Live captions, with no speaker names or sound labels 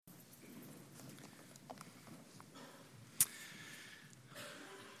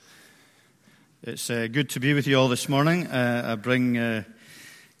It's good to be with you all this morning. I bring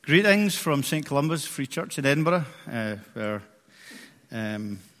greetings from St. Columba's Free Church in Edinburgh, where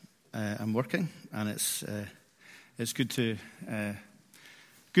I'm working, and it's good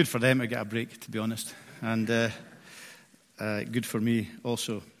for them to get a break, to be honest, and good for me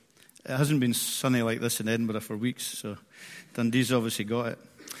also. It hasn't been sunny like this in Edinburgh for weeks, so Dundee's obviously got it.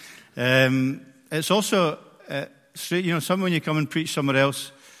 It's also straight, when you come and preach somewhere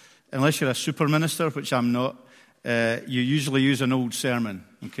else, unless you're a super minister, which I'm not, you usually use an old sermon.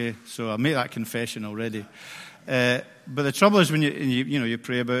 Okay, so I make that confession already. But the trouble is when you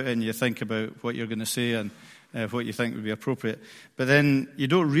pray about it and you think about what you're going to say and what you think would be appropriate. But then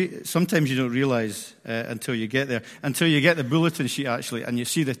sometimes you don't realize until you get there, until you get the bulletin sheet actually, and you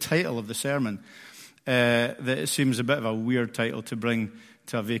see the title of the sermon, that it seems a bit of a weird title to bring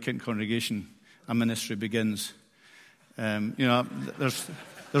to a vacant congregation. A ministry begins.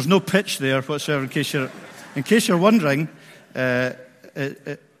 There's no pitch there whatsoever. In case you're wondering,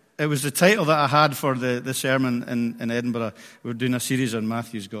 it was the title that I had for the sermon in Edinburgh. We're doing a series on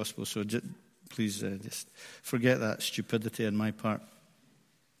Matthew's Gospel, so please just forget that stupidity on my part.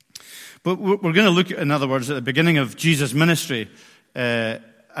 But we're going to look, in other words, at the beginning of Jesus' ministry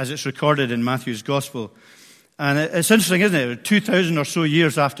as it's recorded in Matthew's Gospel. And it's interesting, isn't it? 2,000 or so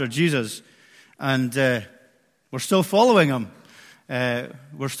years after Jesus, and we're still following him.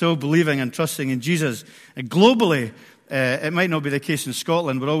 We're still believing and trusting in Jesus. And globally, it might not be the case in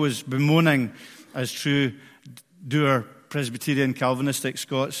Scotland. We're always bemoaning, as true doer Presbyterian Calvinistic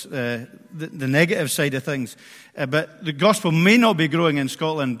Scots, the negative side of things. But the gospel may not be growing in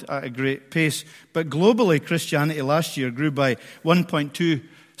Scotland at a great pace. But globally, Christianity last year grew by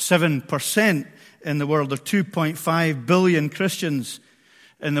 1.27% in the world. There are 2.5 billion Christians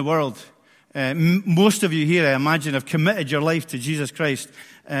in the world. Most of you here, I imagine, have committed your life to Jesus Christ.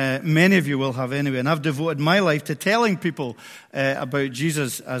 Many of you will have anyway. And I've devoted my life to telling people about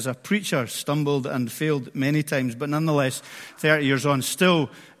Jesus as a preacher. Stumbled and failed many times, but nonetheless, 30 years on, still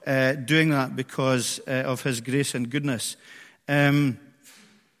doing that because of his grace and goodness. And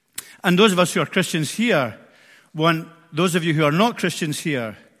those of us who are Christians here want those of you who are not Christians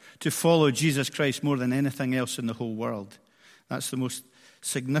here to follow Jesus Christ more than anything else in the whole world. That's the most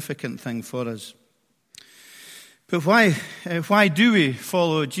significant thing for us. But why do we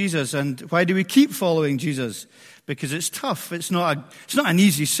follow Jesus, and why do we keep following Jesus? Because it's tough. It's not an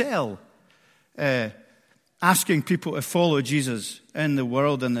easy sell. Asking people to follow Jesus in the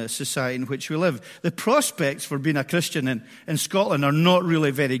world and the society in which we live. The prospects for being a Christian in Scotland are not really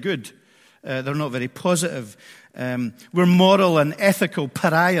very good. They're not very positive. We're moral and ethical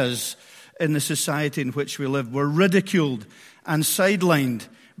pariahs in the society in which we live. We're ridiculed and sidelined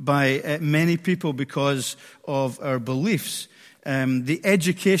by many people because of our beliefs. The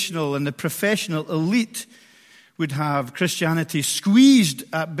educational and the professional elite would have Christianity squeezed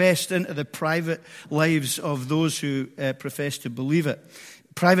at best into the private lives of those who profess to believe it.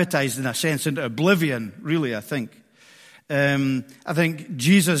 Privatized in a sense into oblivion, really, I think. I think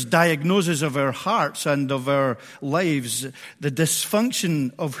Jesus' diagnosis of our hearts and of our lives, the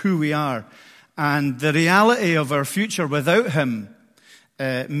dysfunction of who we are, and the reality of our future without him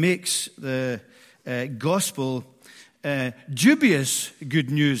makes the gospel dubious good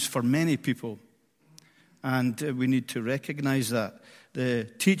news for many people. And we need to recognize that. The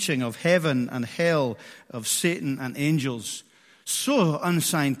teaching of heaven and hell, of Satan and angels, so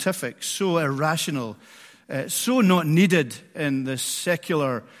unscientific, so irrational, so not needed in the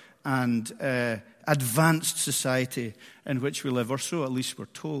secular and advanced society in which we live, or so at least we're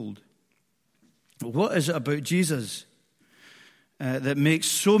told. What is it about Jesus that makes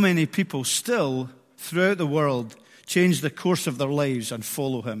so many people still, throughout the world, change the course of their lives and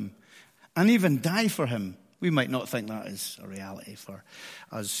follow him, and even die for him? We might not think that is a reality for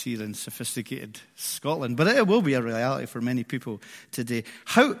us here in sophisticated Scotland, but it will be a reality for many people today.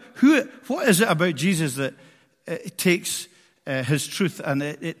 What is it about Jesus that takes his truth and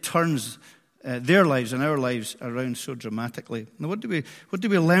it turns their lives and our lives around so dramatically? Now, what do we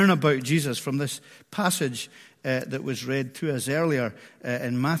learn about Jesus from this passage that was read to us earlier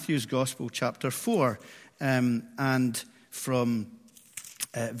in Matthew's Gospel, chapter 4, and from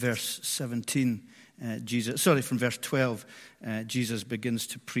verse 17, from verse 12, Jesus begins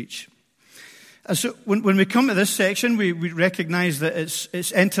to preach. And so, when we come to this section, we recognize that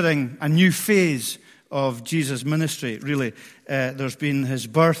it's entering a new phase of Jesus' ministry, really. There's been his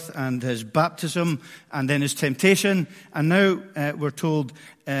birth and his baptism and then his temptation. And now we're told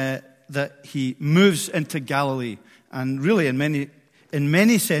that he moves into Galilee. And really, in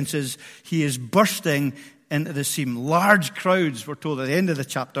many senses, he is bursting into the sea. Large crowds, we're told at the end of the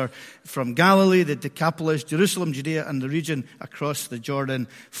chapter, from Galilee, the Decapolis, Jerusalem, Judea, and the region across the Jordan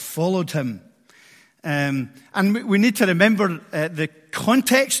followed him. And we need to remember the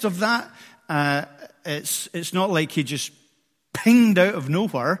context of that. It's not like he just pinged out of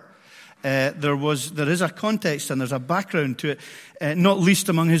nowhere. There is a context and there's a background to it, not least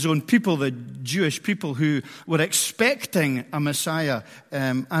among his own people, the Jewish people who were expecting a Messiah,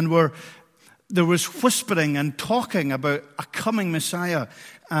 and there was whispering and talking about a coming Messiah,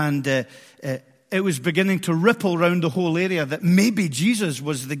 and it was beginning to ripple around the whole area that maybe Jesus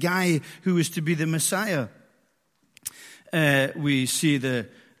was the guy who was to be the Messiah. We see the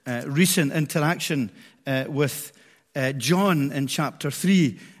recent interaction with John in chapter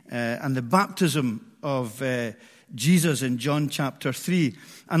 3, and the baptism of Jesus in John chapter 3.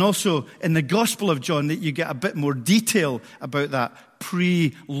 And also in the Gospel of John, that you get a bit more detail about that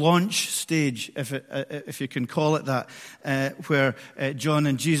pre-launch stage, if you can call it that, where John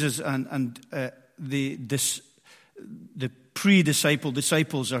and Jesus and the pre-disciple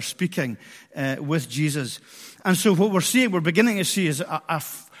disciples are speaking with Jesus. And so what we're beginning to see is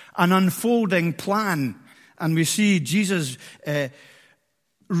an unfolding plan. And we see Jesus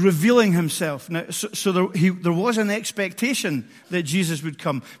revealing himself. Now, so there was an expectation that Jesus would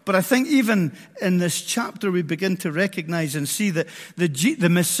come. But I think even in this chapter we begin to recognize and see that the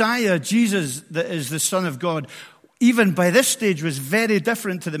Messiah, Jesus, that is the Son of God, even by this stage was very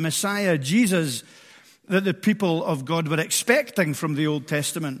different to the Messiah, Jesus, that the people of God were expecting from the Old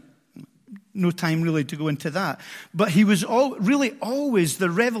Testament. No time really to go into that. But he was really always the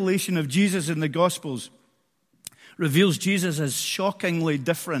revelation of Jesus in the Gospels reveals Jesus as shockingly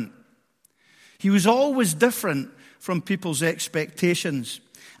different. He was always different from people's expectations.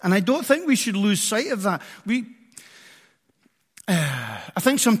 And I don't think we should lose sight of that. I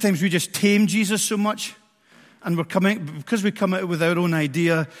think sometimes we just tame Jesus so much, and because we come out with our own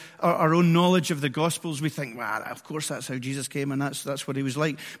idea, our own knowledge of the Gospels, we think, well, of course that's how Jesus came, and that's what he was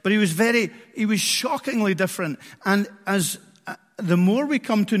like. But he was shockingly different. And as the more we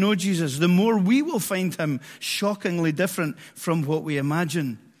come to know Jesus, the more we will find him shockingly different from what we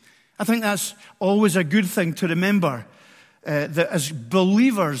imagine. I think that's always a good thing to remember, that as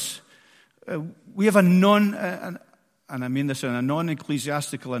believers, we have and I mean this in a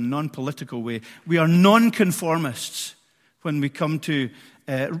non-ecclesiastical and non-political way, we are non-conformists when we come to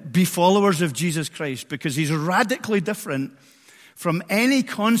be followers of Jesus Christ, because he's radically different from any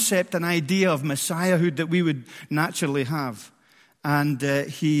concept and idea of Messiahhood that we would naturally have. And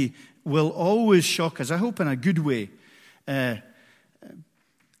he will always shock us, I hope in a good way. The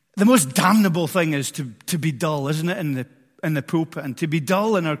most damnable thing is to be dull, isn't it, in the pulpit, and to be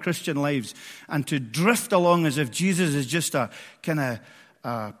dull in our Christian lives, and to drift along as if Jesus is just a kind of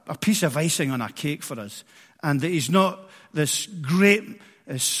a piece of icing on a cake for us, and that he's not this great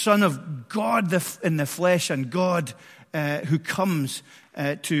Son of God in the flesh, and God who comes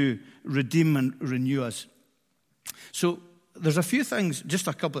to redeem and renew us. So there's a few things, just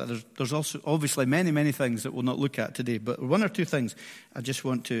a couple. There's also obviously many, many things that we'll not look at today, but one or two things I just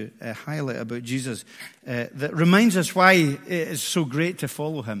want to highlight about Jesus that reminds us why it is so great to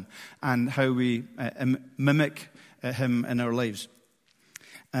follow him and how we mimic him in our lives.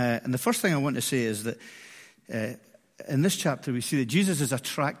 And the first thing I want to say is that in this chapter we see that Jesus is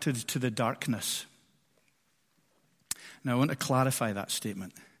attracted to the darkness. Now I want to clarify that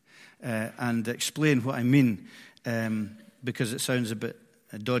statement and explain what I mean, because it sounds a bit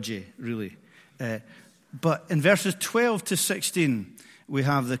dodgy, really. But in verses 12 to 16, we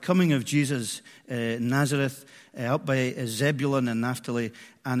have the coming of Jesus, Nazareth, up by Zebulun and Naphtali,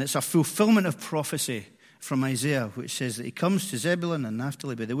 and it's a fulfillment of prophecy from Isaiah, which says that he comes to Zebulun and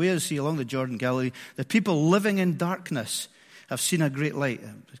Naphtali by the way of the sea along the Jordan, Galilee. The people living in darkness have seen a great light.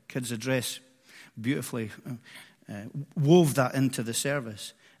 The kids' address beautifully wove that into the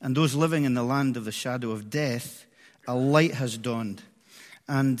service. And those living in the land of the shadow of death, a light has dawned.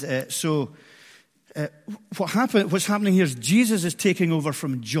 And so what's happening here is Jesus is taking over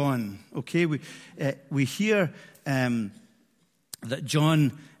from John. Okay, we hear that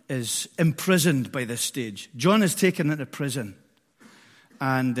John is imprisoned by this stage. John is taken into prison.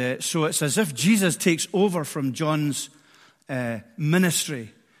 And so it's as if Jesus takes over from John's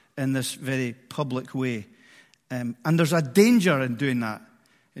ministry in this very public way. And there's a danger in doing that.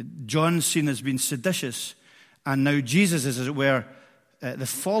 John's seen as being seditious, and now Jesus is, as it were, the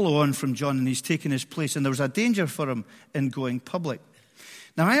follow-on from John, and he's taken his place. And there was a danger for him in going public.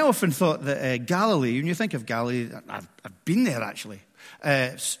 Now, I often thought that Galilee, when you think of Galilee, I've been there actually,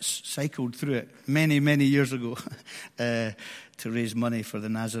 cycled through it many, many years ago to raise money for the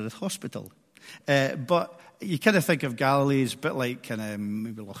Nazareth Hospital. But you kind of think of Galilee as a bit like kind of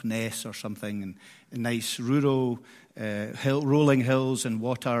maybe Loch Ness or something, and nice rural rolling hills and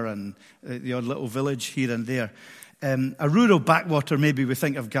water and the odd little village here and there. A rural backwater, maybe we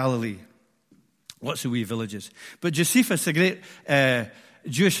think of Galilee. Lots of wee villages. But Josephus, the great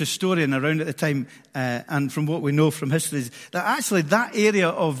Jewish historian around at the time, and from what we know from history, that actually that area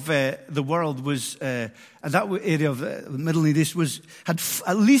of the world was, that area of the Middle East had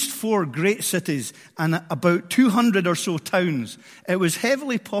at least 4 great cities and about 200 or so towns. It was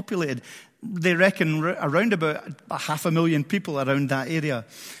heavily populated. They reckon around about 500,000 people around that area.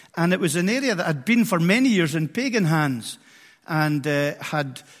 And it was an area that had been for many years in pagan hands and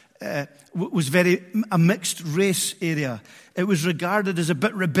was very a mixed race area. It was regarded as a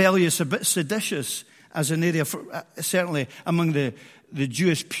bit rebellious, a bit seditious as an area, certainly among the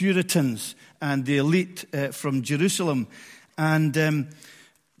Jewish Puritans and the elite from Jerusalem. And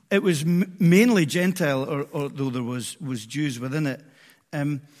it was mainly Gentile, although there was Jews within it.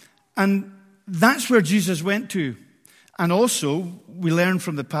 And that's where Jesus went to. And also, we learn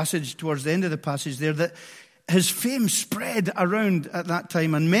from the passage, towards the end of the passage there, that his fame spread around at that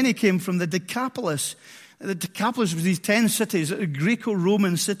time, and many came from the Decapolis. The Decapolis was these 10 cities,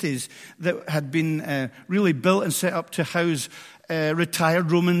 Greco-Roman cities that had been really built and set up to house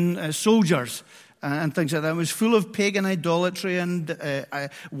retired Roman soldiers and things like that. It was full of pagan idolatry and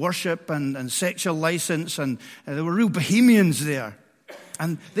worship and sexual license, and there were real bohemians there.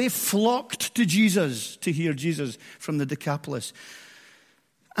 And they flocked to Jesus to hear Jesus from the Decapolis.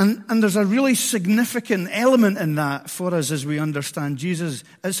 And there's a really significant element in that for us as we understand Jesus.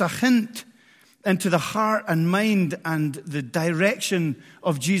 It's a hint into the heart and mind and the direction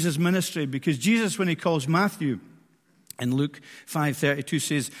of Jesus' ministry. Because Jesus, when he calls Matthew in Luke 5:32,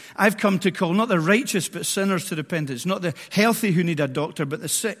 says, I've come to call not the righteous but sinners to repentance, not the healthy who need a doctor but the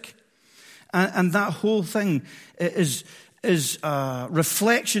sick. And that whole thing is a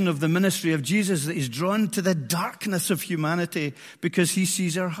reflection of the ministry of Jesus, that he's drawn to the darkness of humanity because he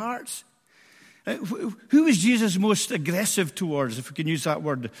sees our hearts. Who was Jesus most aggressive towards, if we can use that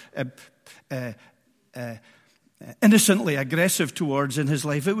word, innocently aggressive towards in his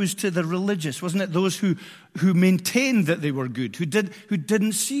life? It was to the religious, wasn't it? Those who maintained that they were good, who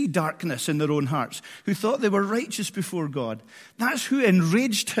didn't see darkness in their own hearts, who thought they were righteous before God. That's who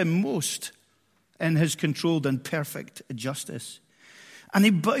enraged him most in his controlled and perfect justice. And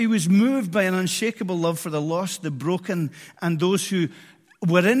he was moved by an unshakable love for the lost, the broken, and those who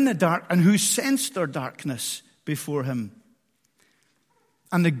were in the dark and who sensed their darkness before him.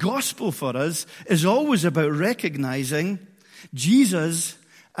 And the gospel for us is always about recognizing Jesus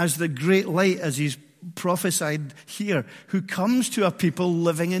as the great light, as he's prophesied here, who comes to a people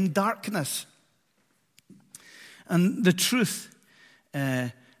living in darkness. And the truth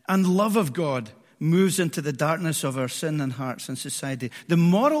and love of God moves into the darkness of our sin and hearts and society.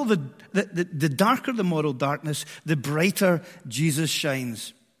 The darker the moral darkness, the brighter Jesus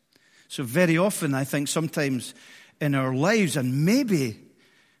shines. So very often, I think sometimes in our lives, and maybe,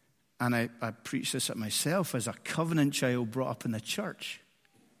 and I preach this at myself as a covenant child brought up in the church,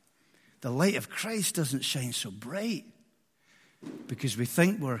 the light of Christ doesn't shine so bright because we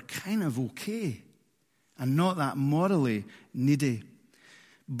think we're kind of okay and not that morally needy.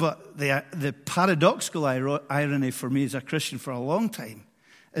 But the paradoxical irony for me as a Christian for a long time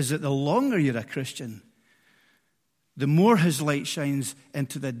is that the longer you're a Christian, the more his light shines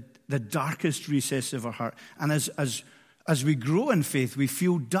into the darkest recesses of our heart. And as we grow in faith, we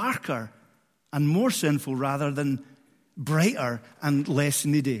feel darker and more sinful rather than brighter and less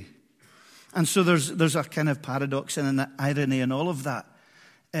needy. And so there's a kind of paradox and an irony in all of that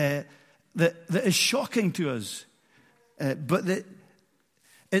that is shocking to us. But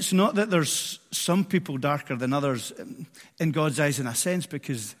it's not that there's some people darker than others in God's eyes in a sense,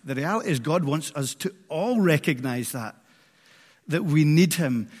 because the reality is God wants us to all recognize that we need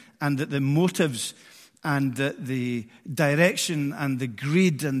him, and that the motives and the direction and the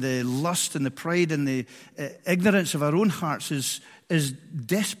greed and the lust and the pride and the ignorance of our own hearts is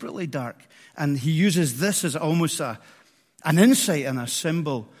desperately dark. And he uses this as almost an insight and a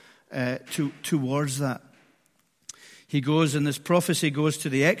symbol towards that. He goes, in this prophecy, goes to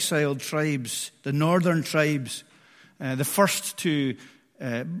the exiled tribes, the northern tribes, the first to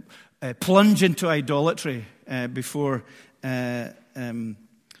plunge into idolatry before the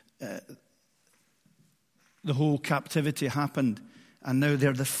whole captivity happened. And now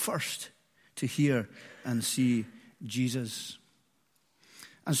they're the first to hear and see Jesus.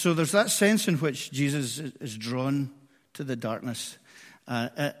 And so there's that sense in which Jesus is drawn to the darkness.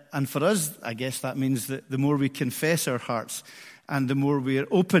 And for us, I guess that means that the more we confess our hearts And the more we are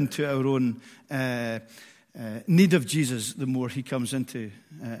open to our own need of Jesus, the more he comes into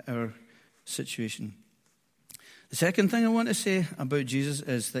our situation. The second thing I want to say about Jesus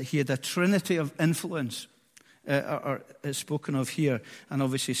is that he had a trinity of influence, it's spoken of here, and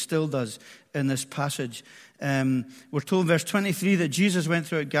obviously still does in this passage. We're told in verse 23 that Jesus went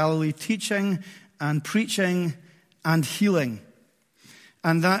throughout Galilee teaching and preaching and healing.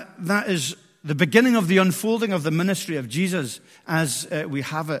 And that is the beginning of the unfolding of the ministry of Jesus as we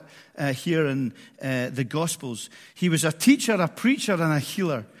have it here in the Gospels. He was a teacher, a preacher, and a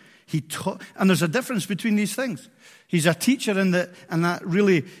healer. He taught, and there's a difference between these things. He's a teacher, and that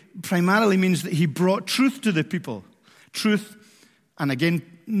really primarily means that he brought truth to the people. Truth, and again,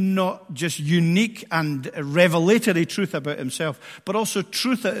 not just unique and revelatory truth about himself, but also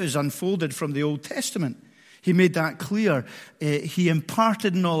truth that is unfolded from the Old Testament. He made that clear. He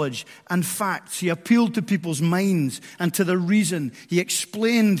imparted knowledge and facts. He appealed to people's minds and to their reason. He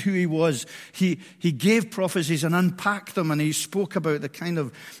explained who he was. He gave prophecies and unpacked them, and he spoke about the kind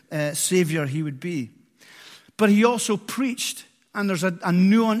of Savior he would be. But he also preached, and there's a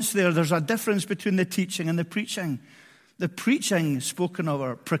nuance there. There's a difference between the teaching and the preaching. The preaching spoken of,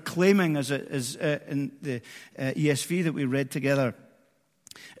 or proclaiming, as it is in the ESV that we read together,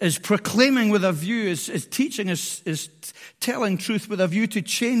 is proclaiming with a view, is teaching, is telling truth with a view to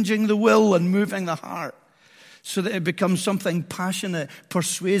changing the will and moving the heart so that it becomes something passionate,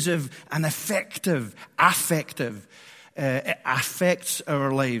 persuasive, and effective, affective. It affects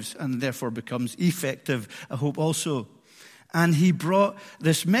our lives and therefore becomes effective, I hope also. And he brought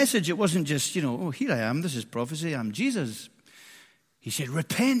this message. It wasn't just, here I am, this is prophecy, I'm Jesus. He said,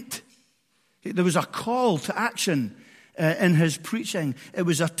 repent. There was a call to action in his preaching. It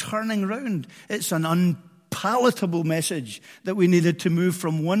was a turning round. It's an unpalatable message that we needed to move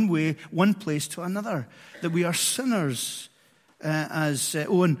from one place to another. That we are sinners, as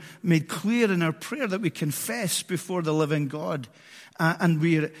Owen made clear in our prayer, that we confess before the living God. And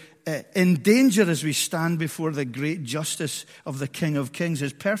we're in danger as we stand before the great justice of the King of Kings,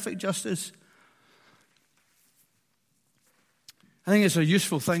 his perfect justice. I think it's a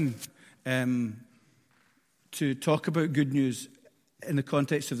useful thing to talk about good news in the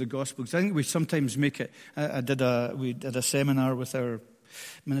context of the gospel, because I think we sometimes make it. We did a seminar with our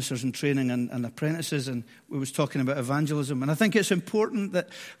ministers in training and apprentices, and we was talking about evangelism. And I think it's important that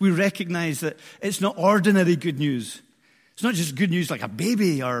we recognize that it's not ordinary good news. It's not just good news like a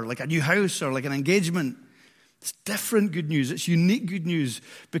baby or like a new house or like an engagement. It's different good news. It's unique good news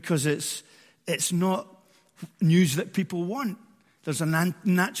because it's not news that people want. There's a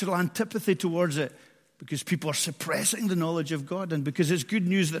natural antipathy towards it because people are suppressing the knowledge of God, and because it's good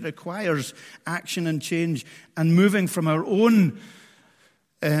news that requires action and change and moving from our own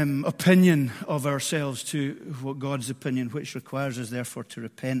opinion of ourselves to what God's opinion, which requires us therefore to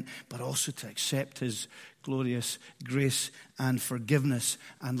repent, but also to accept his glorious grace and forgiveness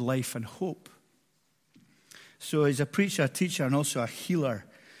and life and hope. So he's a preacher, a teacher, and also a healer.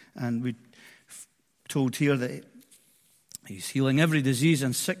 And we told here that he's healing every disease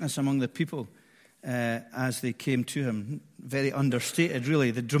and sickness among the people as they came to him. Very understated, really.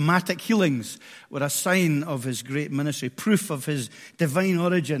 The dramatic healings were a sign of his great ministry, proof of his divine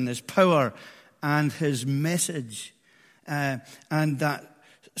origin, his power, and his message. And that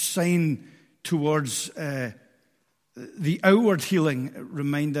sign towards the outward healing,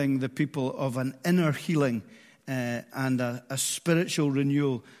 reminding the people of an inner healing and a spiritual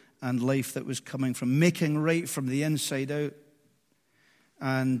renewal and life that was coming from making right from the inside out.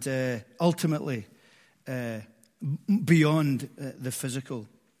 And ultimately, beyond the physical.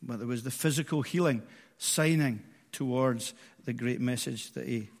 But there was the physical healing, signing towards the great message that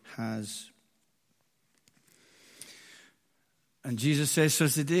he has. And Jesus says to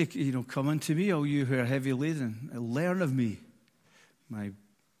us today, come unto me, all you who are heavy laden, and learn of me. My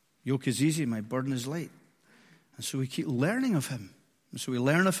yoke is easy, my burden is light. And so we keep learning of him. And so we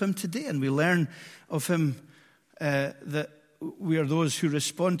learn of him today, and we learn of him that we are those who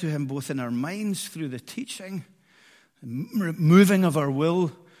respond to him both in our minds through the teaching, moving of our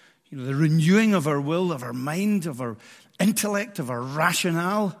will, the renewing of our will, of our mind, of our intellect, of our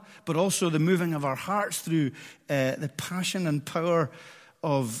rationale, but also the moving of our hearts through the passion and power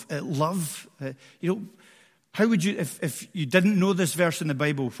of love. How would you, if you didn't know this verse in the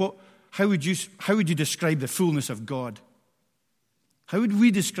Bible, how would you describe the fullness of God? How would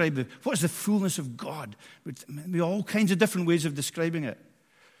we describe what is the fullness of God? There are all kinds of different ways of describing it.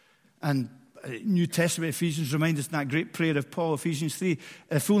 And New Testament Ephesians remind us in that great prayer of Paul, Ephesians 3,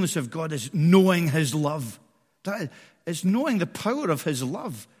 the fullness of God is knowing his love. It's knowing the power of his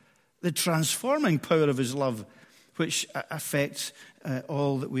love, the transforming power of his love, which affects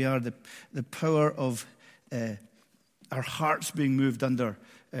all that we are, the power of our hearts being moved under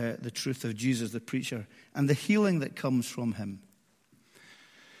the truth of Jesus, the preacher, and the healing that comes from him.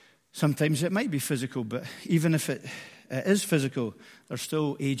 Sometimes it might be physical, but even if it is physical, there's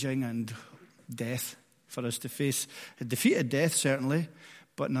still aging and death for us to face. It defeated death, certainly,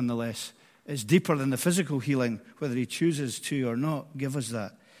 but nonetheless, it's deeper than the physical healing, whether he chooses to or not. Give us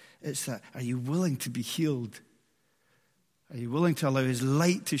that. It's that, are you willing to be healed? Are you willing to allow his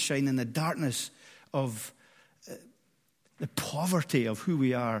light to shine in the darkness of the poverty of who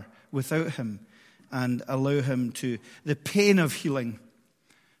we are without him, and allow him to, the pain of healing,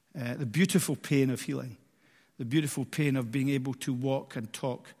 the beautiful pain of healing, the beautiful pain of being able to walk and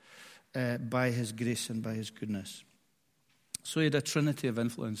talk by his grace and by his goodness. So he had a trinity of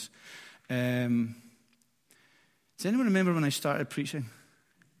influence. Does anyone remember when I started preaching?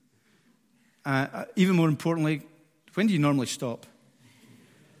 Even more importantly, when do you normally stop?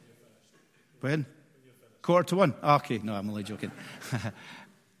 When? 1:45. Okay, no, I'm only joking.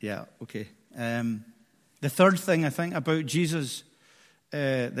 Yeah, okay. The third thing I think about Jesus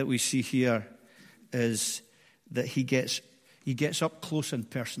that we see here is that he gets up close and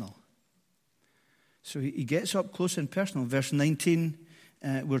personal. So he gets up close and personal. Verse 19,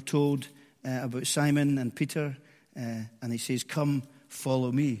 we're told about Simon and Peter, and he says, "Come,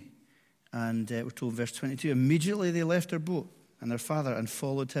 follow me." And we're told, verse 22, immediately they left their boat and their father and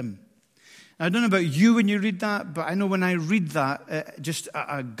followed him. Now, I don't know about you when you read that, but I know when I read that, just at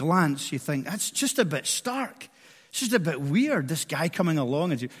a glance, you think, that's just a bit stark. It's just a bit weird, this guy coming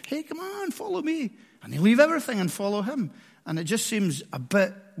along and say, "Hey, come on, follow me." And they leave everything and follow him. And it just seems a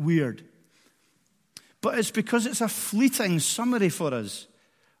bit weird. But it's because it's a fleeting summary for us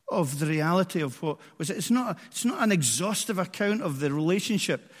of the reality of what was it. It's not an exhaustive account of the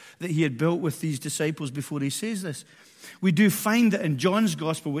relationship that he had built with these disciples before he says this. We do find that in John's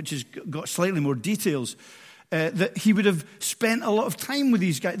gospel, which has got slightly more details, that he would have spent a lot of time with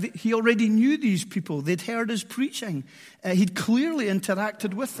these guys. He already knew these people. They'd heard his preaching. He'd clearly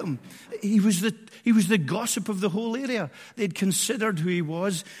interacted with them. He was the gossip of the whole area. They'd considered who he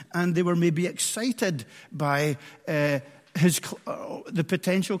was, and they were maybe excited by the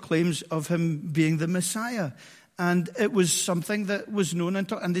potential claims of him being the Messiah. And it was something that was known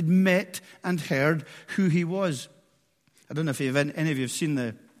and they'd met and heard who he was. I don't know if any of you have seen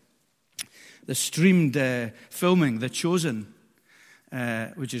the streamed filming, The Chosen,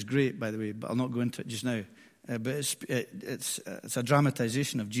 which is great, by the way, but I'll not go into it just now. But it's a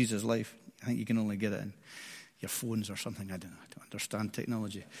dramatization of Jesus' life. I think you can only get it in your phones or something. I don't know. I don't understand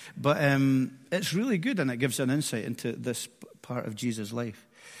technology. But it's really good, and it gives an insight into this part of Jesus' life.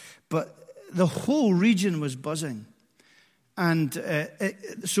 But the whole region was buzzing. And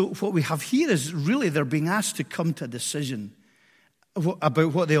so what we have here is really they're being asked to come to a decision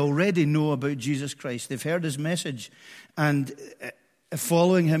about what they already know about Jesus Christ. They've heard his message, and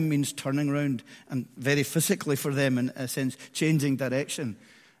following him means turning around, and very physically for them, in a sense, changing direction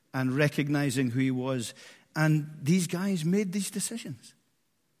and recognizing who he was. And these guys made these decisions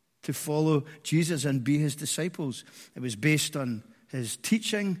to follow Jesus and be his disciples. It was based on his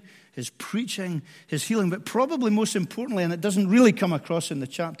teaching, his preaching, his healing, but probably most importantly, and it doesn't really come across in the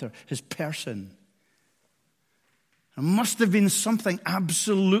chapter, his person. There must have been something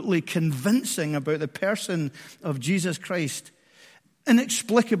absolutely convincing about the person of Jesus Christ,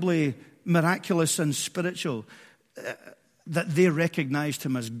 inexplicably miraculous and spiritual, that they recognized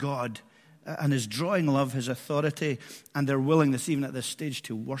him as God and his drawing love, his authority, and their willingness even at this stage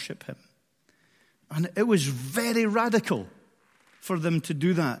to worship him. And it was very radical for them to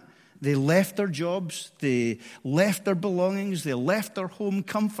do that. They left their jobs, they left their belongings, they left their home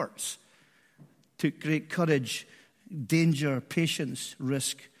comforts. Took great courage, danger, patience,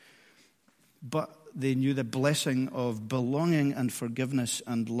 risk. But they knew the blessing of belonging and forgiveness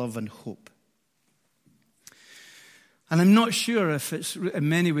and love and hope. And I'm not sure if it's, in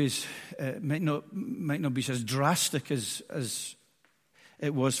many ways, might not be as drastic as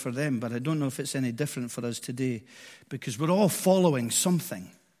it was for them, but I don't know if it's any different for us today, because we're all following something.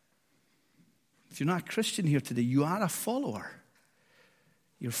 If you're not a Christian here today, you are a follower.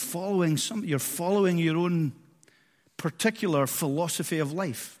 You're following your own particular philosophy of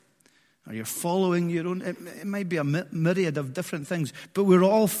life. Or you're following your own, it might be a myriad of different things, but we're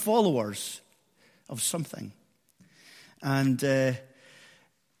all followers of something. And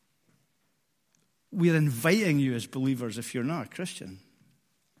we're inviting you as believers, if you're not a Christian,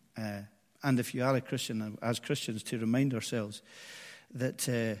 and if you are a Christian, as Christians, to remind ourselves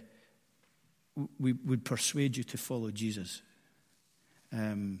that we would persuade you to follow Jesus.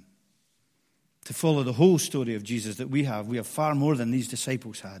 to follow the whole story of Jesus that we have far more than these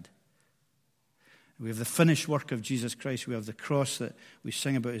disciples had. We have the finished work of Jesus Christ. We have the cross that we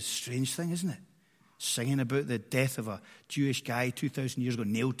sing about. It's a strange thing, isn't it? Singing about the death of a Jewish guy 2,000 years ago,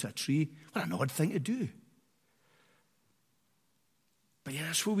 nailed to a tree. What an odd thing to do. But yeah,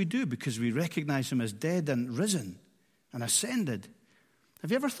 that's what we do because we recognize him as dead and risen and ascended. Have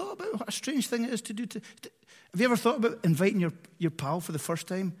you ever thought about what a strange thing it is to do? Have you ever thought about inviting your pal for the first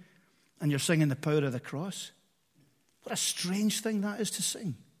time and you're singing the power of the cross? What a strange thing that is to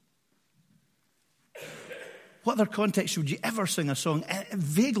sing. What other context would you ever sing a song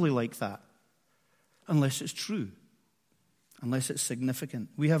vaguely like that? Unless it's true. Unless it's significant.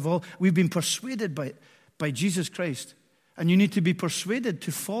 We've been persuaded by Jesus Christ. And you need to be persuaded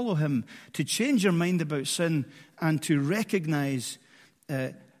to follow him, to change your mind about sin, and to recognize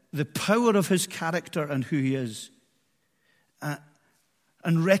the power of his character and who he is.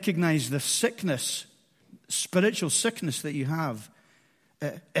 And recognize the sickness, spiritual sickness that you have.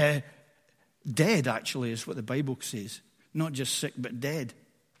 Dead, actually, is what the Bible says. Not just sick, but dead,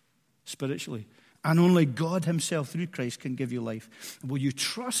 spiritually. And only God himself, through Christ, can give you life. Will you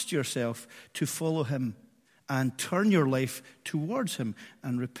trust yourself to follow him and turn your life towards him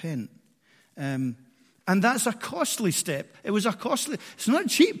and repent? And that's a costly step. It's not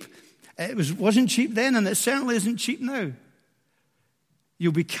cheap. It wasn't cheap then, and it certainly isn't cheap now.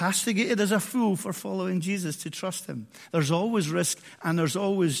 You'll be castigated as a fool for following Jesus to trust him. There's always risk and there's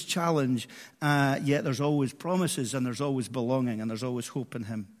always challenge, yet there's always promises and there's always belonging and there's always hope in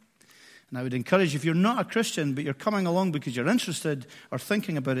him. And I would encourage you, if you're not a Christian but you're coming along because you're interested or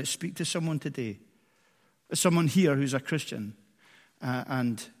thinking about it, speak to someone today. Someone here who's a Christian,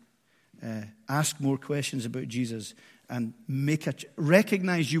 and ask more questions about Jesus and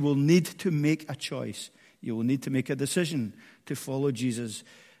recognize you will need to make a choice. You will need to make a decision to follow Jesus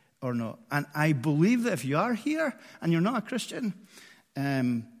or not. And I believe that if you are here and you're not a Christian,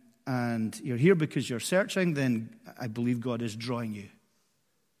 and you're here because you're searching, then I believe God is drawing you.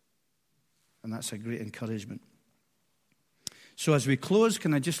 And that's a great encouragement. So as we close,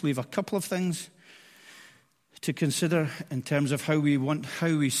 can I just leave a couple of things to consider in terms of how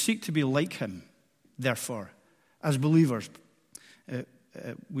we seek to be like him, therefore, as believers.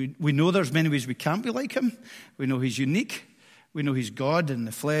 We know there's many ways we can't be like him. We know he's unique. We know he's God in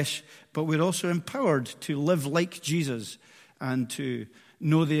the flesh. But we're also empowered to live like Jesus and to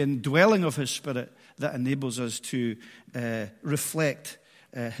know the indwelling of his Spirit that enables us to reflect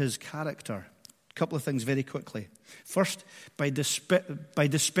his character. A couple of things very quickly. First, by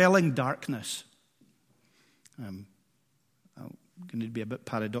dispelling darkness. I'm going to be a bit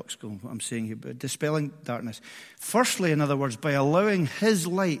paradoxical in what I'm saying here, but dispelling darkness. Firstly, in other words, by allowing his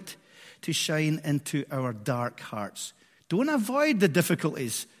light to shine into our dark hearts. Don't avoid the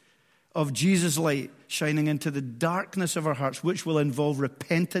difficulties of Jesus' light shining into the darkness of our hearts, which will involve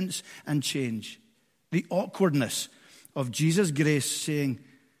repentance and change. The awkwardness of Jesus' grace saying,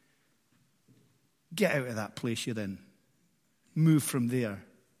 get out of that place you're in. Move from there.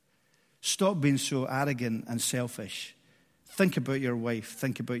 Stop being so arrogant and selfish. Think about your wife.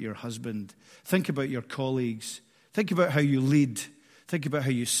 Think about your husband. Think about your colleagues. Think about how you lead. Think about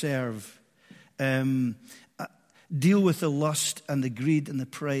how you serve. Deal with the lust and the greed and the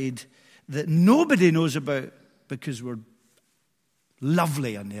pride that nobody knows about because we're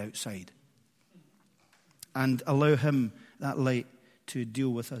lovely on the outside. And allow him, that light, to deal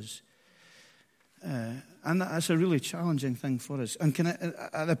with us. And that's a really challenging thing for us. And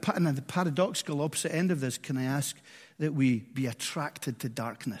at the paradoxical opposite end of this, can I ask that we be attracted to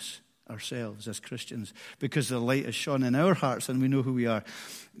darkness ourselves as Christians because the light is shone in our hearts and we know who we are?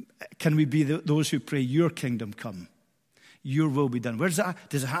 Can we be those who pray, your kingdom come, your will be done? Where's that?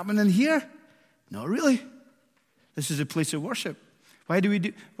 Does it happen in here? Not really. This is a place of worship. Why do we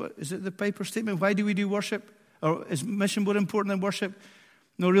do, what, is it the Piper statement? Why do we do worship? Or is mission more important than worship?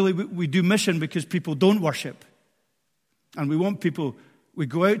 No, really, we do mission because people don't worship. And we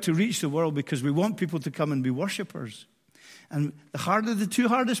go out to reach the world because we want people to come and be worshipers. And the two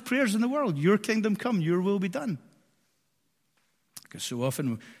hardest prayers in the world, your kingdom come, your will be done. Because so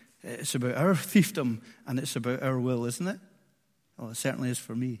often it's about our fiefdom and it's about our will, isn't it? Well, it certainly is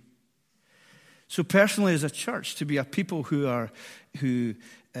for me. So personally as a church, to be a people who are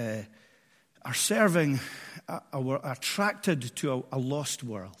serving, are attracted to a lost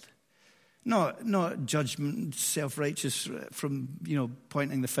world. Not judgment, self-righteous from,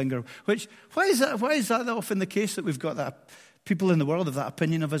 pointing the finger. Why is that often the case that we've got that people in the world have that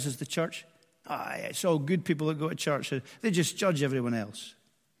opinion of us as the church? It's all good people that go to church. They just judge everyone else.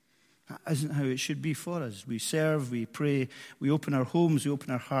 That isn't how it should be for us. We serve, we pray, we open our homes, we open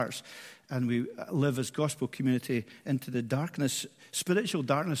our hearts, and we live as gospel community into the darkness, spiritual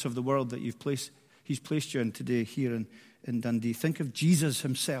darkness of the world that He's placed you in today here in Dundee. Think of Jesus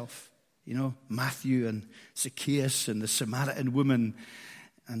himself, Matthew and Zacchaeus and the Samaritan woman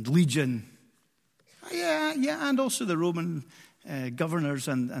and Legion. Yeah, and also the Roman governors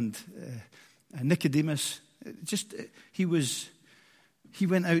and Nicodemus. He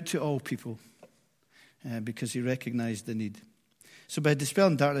went out to all people because he recognized the need. So by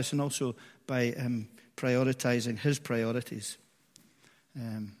dispelling darkness and also by prioritizing his priorities,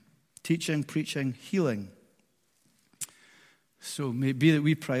 teaching, preaching, healing. So may it be that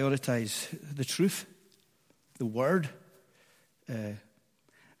we prioritize the truth, the word,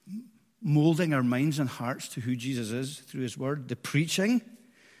 molding our minds and hearts to who Jesus is through his word, the preaching,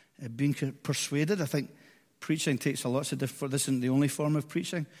 being persuaded. I think preaching takes a lot of different. This isn't the only form of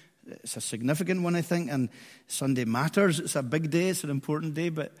preaching. It's a significant one, I think, and Sunday matters. It's a big day. It's an important day.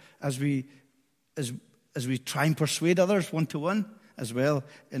 But as we try and persuade others one-to-one as well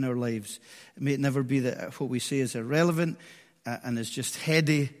in our lives, may it never be that what we say is irrelevant and is just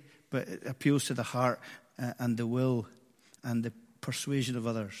heady, but it appeals to the heart and the will and the persuasion of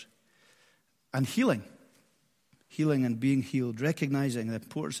others. And healing and being healed, recognizing the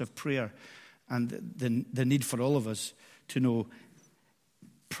importance of prayer and the need for all of us to know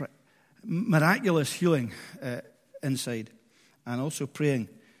miraculous healing inside, and also praying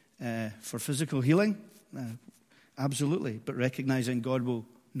for physical healing, absolutely, but recognizing God will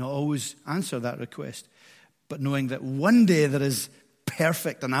not always answer that request, but knowing that one day there is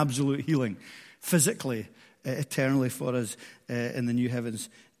perfect and absolute healing physically, eternally for us in the new heavens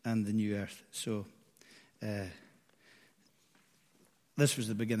and the new earth. So this was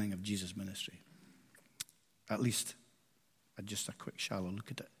the beginning of Jesus' ministry. At least just a quick shallow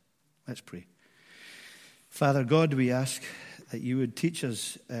look at it. Let's pray. Father God, we ask that you would teach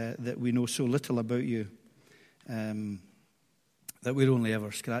us that we know so little about you, that we're only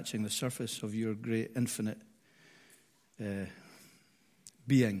ever scratching the surface of your great infinite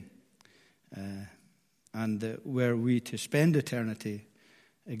being, and that were we to spend eternity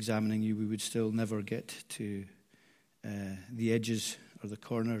examining you, we would still never get to the edges or the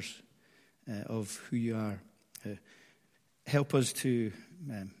corners of who you are. Help us to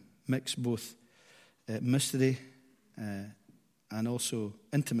mix both mystery and also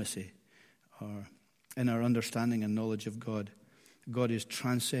intimacy in our understanding and knowledge of God. God is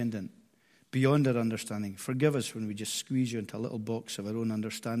transcendent, beyond our understanding. Forgive us when we just squeeze you into a little box of our own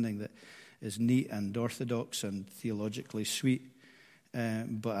understanding that is neat and orthodox and theologically sweet,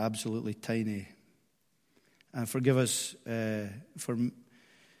 but absolutely tiny. And forgive us for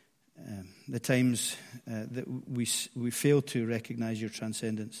the times that we fail to recognize your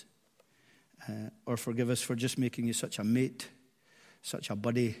transcendence. Or forgive us for just making you such a mate, such a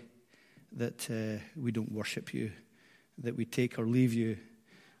buddy, that we don't worship you, that we take or leave you,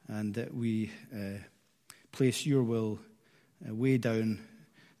 and that we place your will way down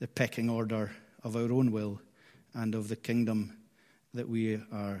the pecking order of our own will and of the kingdom that we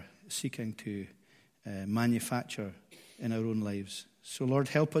are seeking to manufacture in our own lives. So, Lord,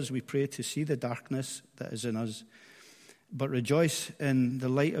 help us, we pray, to see the darkness that is in us, but rejoice in the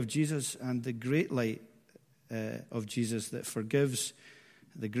light of Jesus and the great light of Jesus that forgives,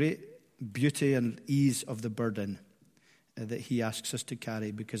 the great beauty and ease of the burden that he asks us to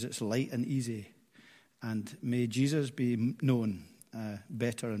carry, because it's light and easy. And may Jesus be known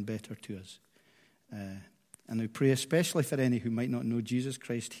better and better to us. And we pray especially for any who might not know Jesus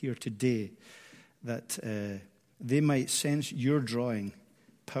Christ here today, that they might sense your drawing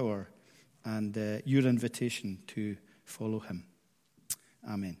power and your invitation to follow him.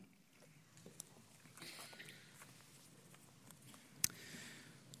 Amen.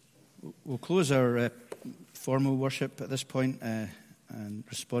 We'll close our formal worship at this point and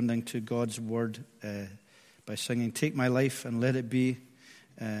responding to God's word by singing, "Take my life and let it be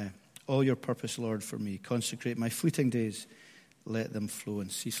all your purpose, Lord, for me. Consecrate my fleeting days. Let them flow in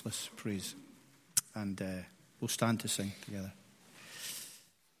ceaseless praise." And we'll stand to sing together.